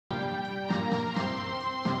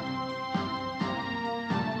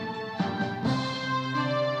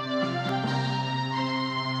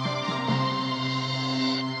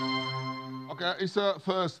It's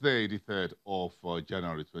Thursday, the 3rd of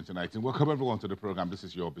January 2019. Welcome everyone to the program. This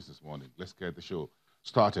is Your Business Morning. Let's get the show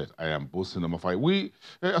started. I am Bosin Numafai. We,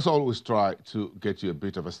 as always, try to get you a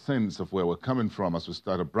bit of a sense of where we're coming from as we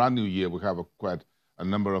start a brand new year. We have quite a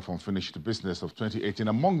number of unfinished business of 2018.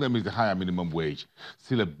 Among them is the higher minimum wage,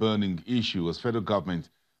 still a burning issue as federal government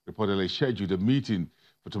reportedly scheduled a meeting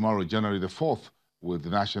for tomorrow, January the 4th, with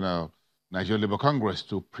the Nigerian Labour Congress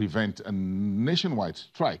to prevent a nationwide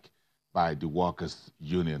strike by the workers'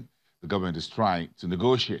 union. The government is trying to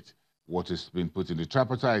negotiate what has been put in the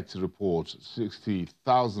tripartite report,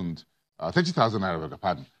 30,000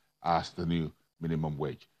 naira, as the new minimum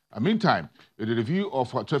wage. Meantime, in the review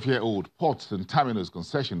of 12-year-old ports and terminals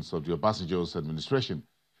concessions of the Obasanjo's administration,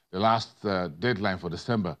 the last deadline for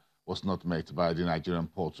December was not met by the Nigerian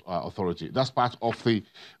Port Authority. That's part of the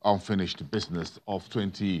unfinished business of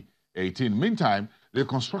 2018. Meantime, the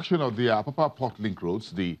construction of the Apapa Port Link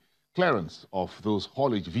roads, the clearance of those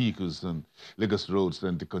haulage vehicles on Lagos roads,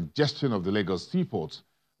 and the congestion of the Lagos seaports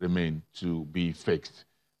remain to be fixed.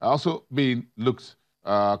 Also being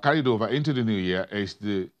carried over into the new year is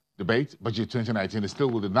the debate. Budget 2019 is still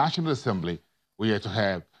with the National Assembly. We are to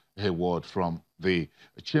have a word from the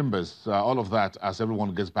chambers. All of that as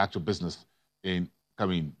everyone gets back to business in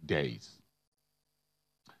coming days.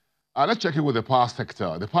 Let's check in with the power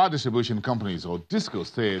sector. The power distribution companies, or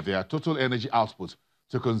DISCOs, say their total energy output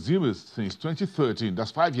to consumers since 2013,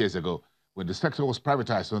 that's 5 years ago, when the sector was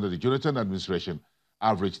privatized under the Jonathan administration,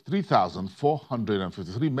 averaged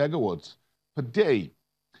 3,453 megawatts per day.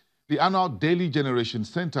 The annual daily generation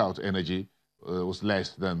sent out energy was less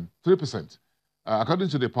than 3%. According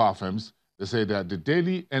to the power firms, they say that the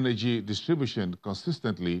daily energy distribution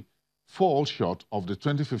consistently falls short of the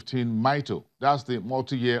 2015 MITO. That's the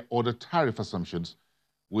multi-year order tariff assumptions,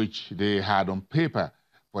 which they had on paper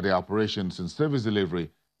for their operations and service delivery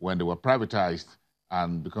when they were privatized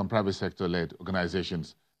and become private sector-led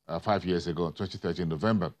organizations 5 years ago, 2013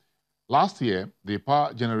 November. Last year, the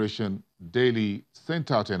power generation daily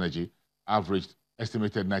sent-out energy averaged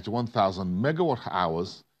estimated 91,000 megawatt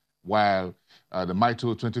hours, while the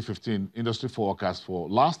MITO 2015 industry forecast for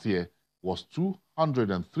last year was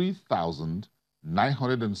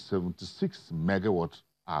 203,976 megawatt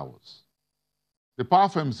hours. The power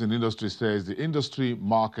firms in industry says the industry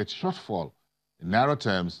market shortfall in naira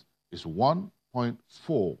terms is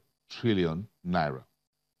 1.4 trillion naira.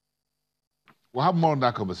 We'll have more on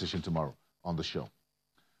that conversation tomorrow on the show.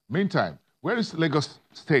 Meantime, where is Lagos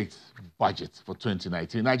State's budget for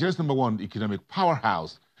 2019? Nigeria's #1 economic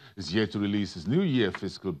powerhouse is yet to release its new year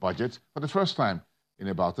fiscal budget for the first time in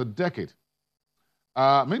about a decade.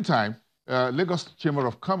 Meantime, Lagos Chamber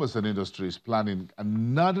of Commerce and Industry is planning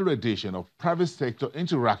another edition of private sector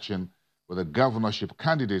interaction with the governorship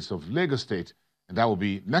candidates of Lagos State, and that will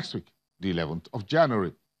be next week, the 11th of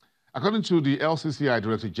January. According to the LCCI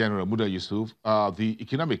Director General, Muda Yusuf, the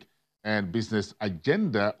economic and business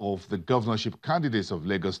agenda of the governorship candidates of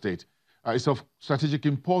Lagos State is of strategic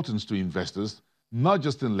importance to investors, not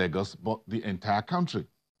just in Lagos, but the entire country.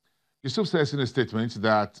 Yusuf says in a statement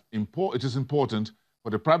that it is important for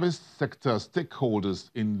the private sector stakeholders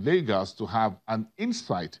in Lagos to have an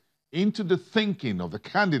insight into the thinking of the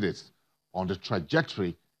candidates on the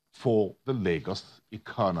trajectory for the Lagos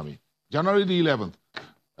economy. January the 11th,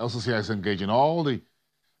 LCCI is engaging all the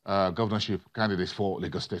governorship candidates for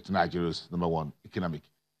Lagos State, Nigeria's #1 economic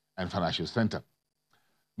and financial center.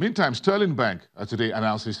 Meantime, Sterling Bank today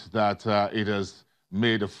announces that it has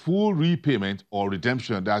made a full repayment or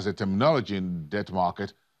redemption, that's a terminology in debt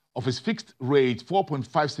market, of its fixed rate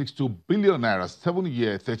 4.562 billion naira,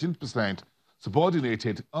 7-year, 13%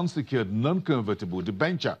 subordinated, unsecured, non-convertible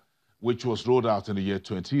debenture, which was rolled out in the year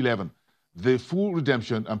 2011. The full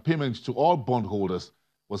redemption and payment to all bondholders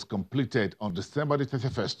was completed on December the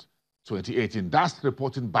 31st, 2018. That's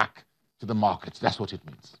reporting back to the markets. That's what it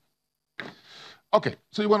means. Okay,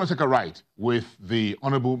 so you want to take a ride with the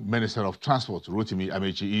Honorable Minister of Transport, Rotimi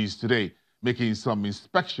Amechi, is today making some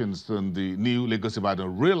inspections on the new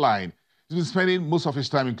Lagos-Ibadan rail line. He's been spending most of his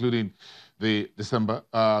time, including the December,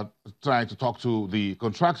 trying to talk to the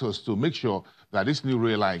contractors to make sure that this new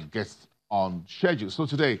rail line gets on schedule. So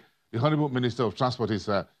today, the Honorable Minister of Transport is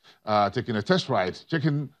taking a test ride,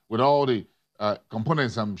 checking with all the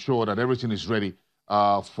components. I'm sure that everything is ready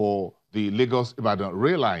for the Lagos-Ibadan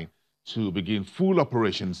rail line to begin full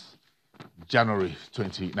operations January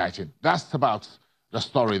 2019. That's about the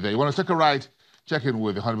story there. You want to take a ride, check in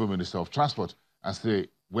with the Honorable Minister of Transport and see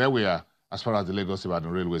where we are as far as the Lagos-Ibadan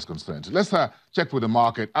Railway is concerned. Let's check with the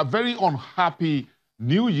market. A very unhappy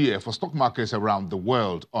new year for stock markets around the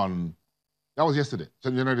world that was yesterday,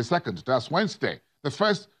 January 2nd. That's Wednesday, the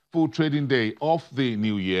first full trading day of the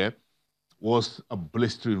new year was a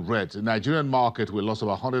blistering red. The Nigerian market, we lost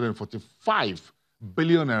about 145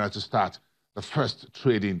 billion naira to start the first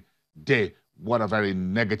trading day. What a very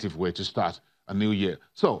negative way to start a new year.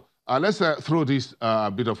 So let's throw this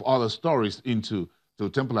bit of other stories into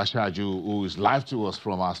Temple Ashaju, who is live to us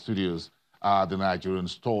from our studios, the Nigerian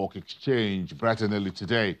Stock Exchange, bright and early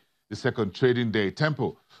today, the second trading day.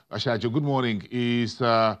 Temple Ashaju, good morning. It's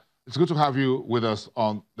good to have you with us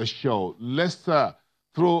on the show. Let's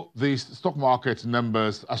throw these stock market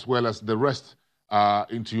numbers as well as the rest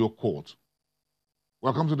into your court.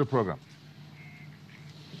 Welcome to the program.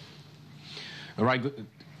 All right.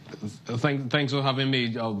 Thanks for having me,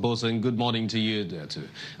 boss, and good morning to you there too.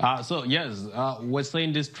 So yes, we're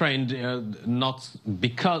seeing this trend not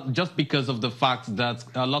just because of the fact that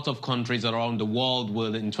a lot of countries around the world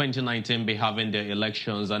will in 2019 be having their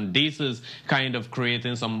elections, and this is kind of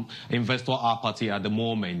creating some investor apathy at the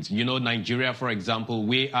moment. You know, Nigeria, for example,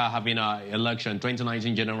 we are having our election,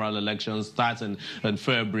 2019 general elections starting in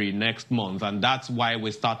February next month, and that's why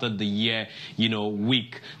we started the year, you know,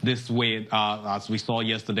 weak this way, as we saw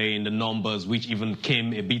yesterday in the numbers, which even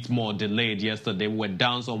came a bit more delayed yesterday. We're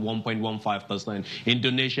down some 1.15%.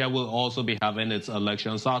 Indonesia will also be having its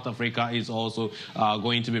election. South Africa is also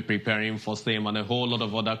going to be preparing for same, and a whole lot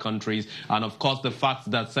of other countries. And of course, the fact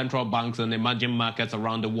that central banks and emerging markets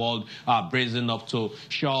around the world are bracing up to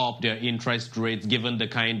shore up their interest rates, given the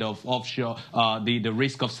kind of offshore, the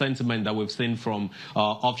risk of sentiment that we've seen from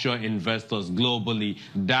offshore investors globally.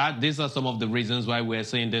 These are some of the reasons why we're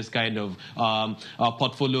seeing this kind of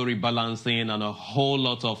portfolio rebalancing and a whole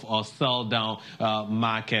lot of sell down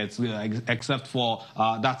markets, except for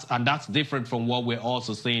that's different from what we're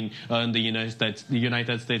also seeing in the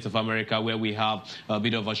United States of America, where we have a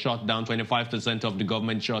bit of a shutdown, 25% of the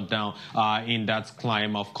government shutdown in that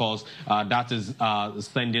climb. Of course, that is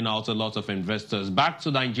sending out a lot of investors. Back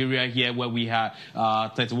to Nigeria here, where we had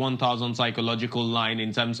 31,000 psychological line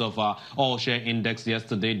in terms of all share index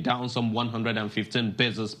yesterday, down some 115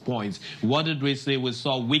 basis points. What did we see? We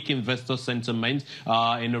saw weak investor sentiment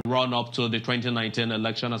in the run-up to the 2019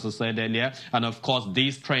 election, as I said earlier. And of course,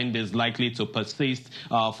 this trend is likely to persist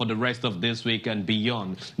for the rest of this week and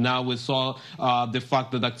beyond. Now, we saw the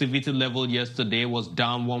fact that activity level yesterday was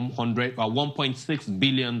down 1.6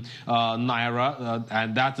 billion naira,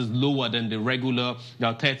 and that is lower than the regular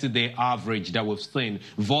 30-day average that we've seen.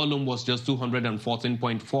 Volume was just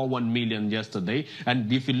 214.41 million yesterday.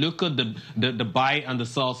 And if you look at the buy and the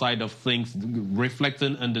sell side of things,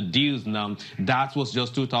 reflecting in the deals now, that was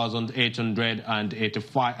just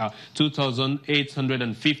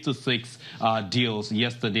 2,856 deals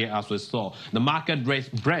yesterday, as we saw. The market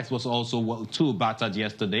breadth was also too battered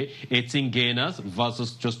yesterday. 18 gainers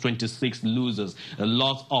versus just 26 losers. A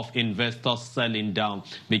lot of investors selling down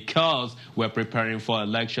because we're preparing for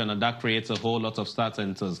election, and that creates a whole lot of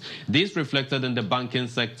uncertainties. This reflected in the banking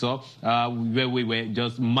sector, where we were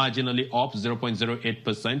just marginally up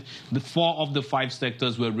 0.08%. The 4 of the 5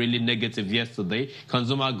 sectors were really negative yesterday.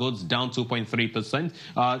 Consumer goods down 2.3%,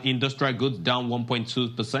 industrial goods down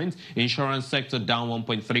 1.2%, insurance sector down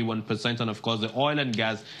 1.31%, and of course the oil and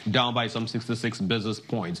gas down by some 66 basis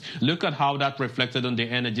points. Look at how that reflected on the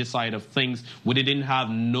energy side of things. We didn't have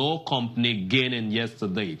no company gaining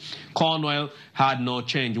yesterday. Corn oil had no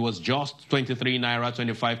change. It was just 23 naira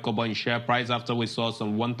 25 kobo in share price after we saw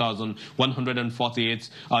some 1,148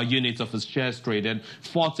 units of its shares traded.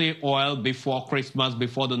 40 oil before Christmas,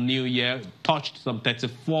 before the new year, touched some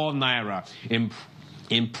 34 naira in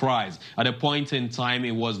price. At a point in time,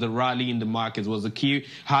 it was the rally in the market. It was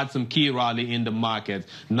had some key rally in the market.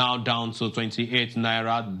 Now down to 28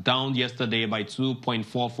 naira, down yesterday by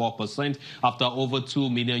 2.44% after over 2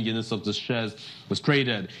 million units of the shares was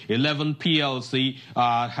traded. 11 PLC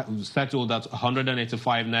settled at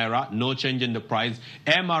 185 naira, no change in the price.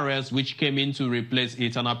 MRS, which came in to replace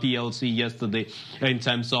Etana PLC yesterday in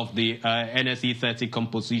terms of the NSE 30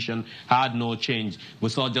 composition, had no change. We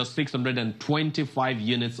saw just 625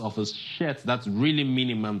 units of his shares. That's really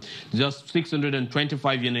minimum. Just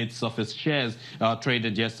 625 units of his shares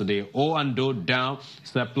traded yesterday. O&O down,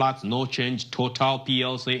 Seplat no change. Total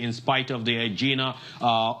PLC, in spite of the Egina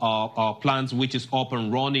plants, which is up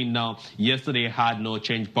and running now, yesterday had no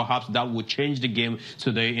change. Perhaps that would change the game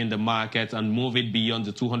today in the market and move it beyond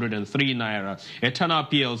the 203 naira. Eternal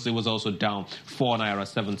PLC was also down 4 naira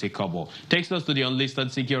 70 kobo. Takes us to the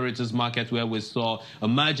unlisted securities market, where we saw a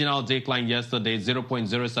marginal decline yesterday, 0.5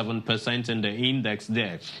 0.07% in the index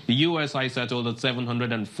there. The USI settled at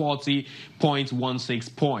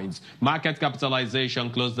 740.16 points. Market capitalization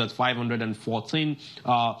closed at 514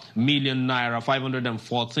 million naira,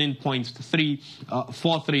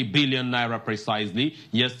 514.43 billion naira precisely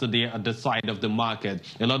yesterday at the side of the market.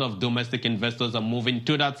 A lot of domestic investors are moving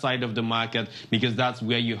to that side of the market because that's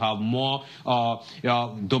where you have more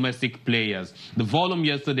domestic players. The volume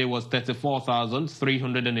yesterday was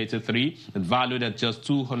 34,383 and valued at just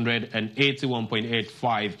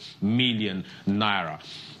 281.85 million naira.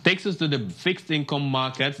 Takes us to the fixed income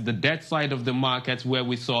markets, the debt side of the markets, where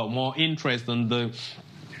we saw more interest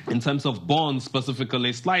in terms of bonds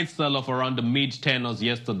specifically. Slight sell-off around the mid-tenors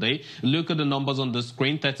yesterday. Look at the numbers on the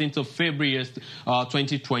screen. 13th of February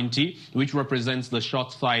 2020, which represents the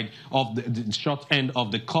short side of the short end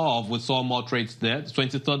of the curve. We saw more trades there.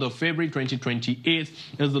 23rd of February 2028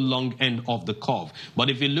 is the long end of the curve. But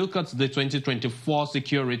if you look at the 2024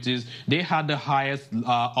 securities, they had the highest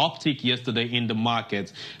uptick yesterday in the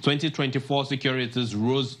market. 2024 securities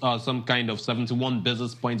rose some kind of 71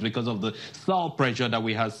 basis points because of the sell pressure that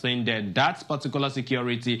we had saying that that particular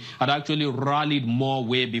security had actually rallied more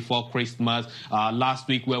way before Christmas last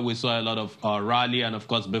week, where we saw a lot of rally, and of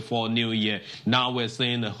course before New Year. Now we're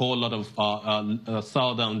seeing a whole lot of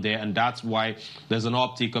sell down there, and that's why there's an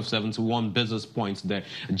uptick of 71 basis points there.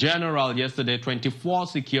 General yesterday, 24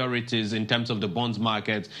 securities in terms of the bonds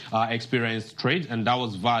market experienced trade, and that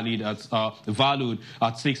was valued at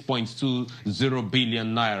 6.20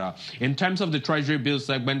 billion naira. In terms of the treasury bill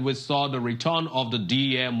segment, we saw the return of the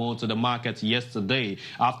DMO to the market yesterday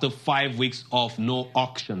after 5 weeks of no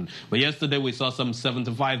auction. But yesterday we saw some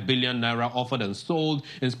 75 billion naira offered and sold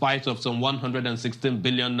in spite of some 116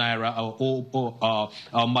 billion naira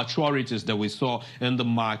maturities that we saw in the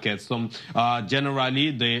market.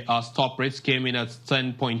 Generally, the stop rates came in at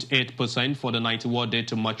 10.8% for the 90-day day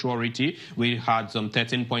to maturity. We had some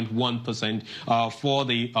 13.1% for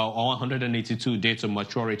the 182 day to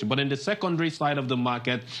maturity. But in the secondary side of the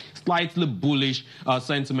market, slightly bullish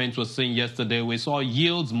sentiment was seen yesterday. We saw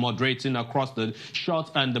yields moderating across the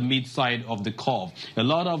short and the mid side of the curve. A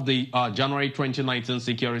lot of the January 2019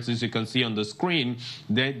 securities you can see on the screen,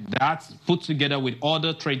 that's put together with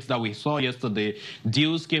other trades that we saw yesterday.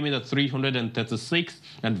 Deals came in at 336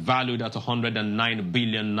 and valued at 109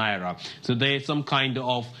 billion naira. So there's some kind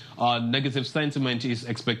of negative sentiment is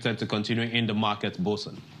expected to continue in the market,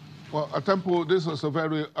 Bosun. Well, Temple, this was a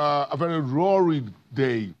very roaring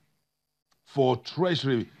day for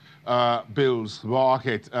Treasury bills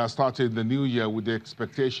market, starting the new year with the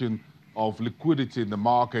expectation of liquidity in the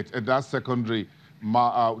market, and that secondary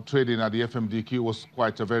trading at the FMDQ was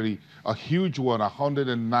quite a huge one,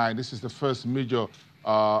 109. This is the first major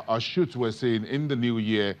shoot we're seeing in the new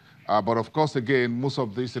year. But of course, again, most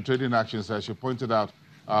of these trading actions, as you pointed out,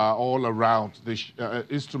 all around the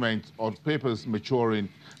instrument or papers maturing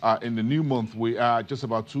in the new month. We are just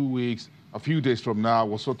about 2 weeks, a few days from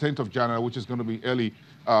now. So 10th of January, which is going to be early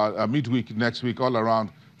midweek next week, all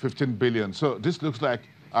around 15 billion. So this looks like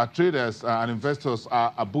traders and investors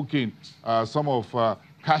are booking some of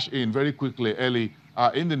cash in very quickly early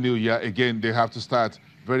in the new year. Again, they have to start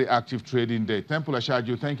very active trading day. Temple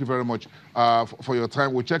Ashaju, thank you very much for your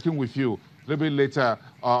time. We'll check in with you a little bit later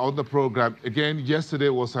on the program. Again, yesterday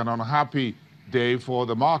was an unhappy day for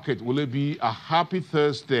the market. Will it be a happy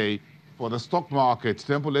Thursday for the stock market?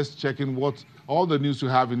 Temple, let's check in what all the news you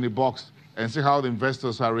have in the box and see how the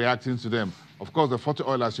investors are reacting to them. Of course, the 40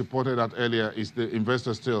 oil, as you pointed out earlier, is the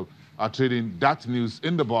investors still are trading that news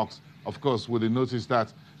in the box. Of course, with the notice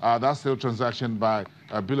that that sale transaction by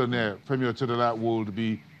billionaire Femi Otedola will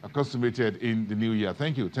be consummated in the new year.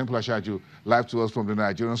 Thank you. Temple Ashaju, live to us from the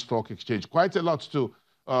Nigerian Stock Exchange. Quite a lot to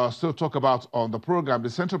still talk about on the program. The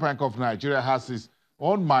Central Bank of Nigeria has its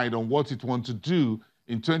own mind on what it wants to do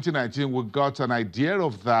in 2019. We got an idea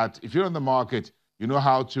of that. If you're in the market, you know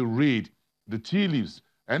how to read the tea leaves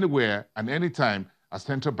anywhere and anytime a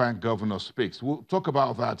central bank governor speaks. We'll talk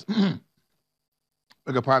about that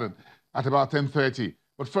beg your pardon, at about 10:30.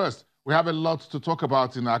 But first, we have a lot to talk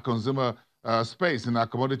about in our consumer space, in our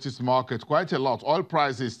commodities market, quite a lot. Oil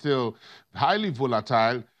price is still highly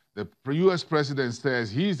volatile. The U.S. president says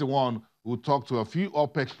he's the one who talked to a few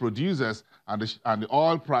OPEC producers and the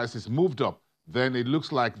oil prices moved up. Then it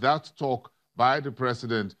looks like that talk by the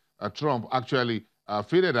president, Trump, actually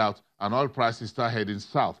faded out and oil prices start heading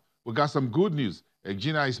south. We got some good news.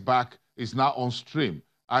 Egina is back, is now on stream,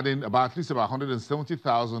 adding at least about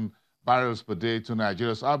 170,000 barrels per day to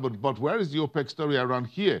Nigeria's output. But where is the OPEC story around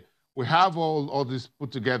here? We have all this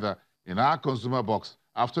put together in our consumer box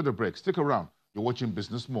after the break. Stick around. You're watching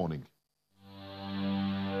Business Morning.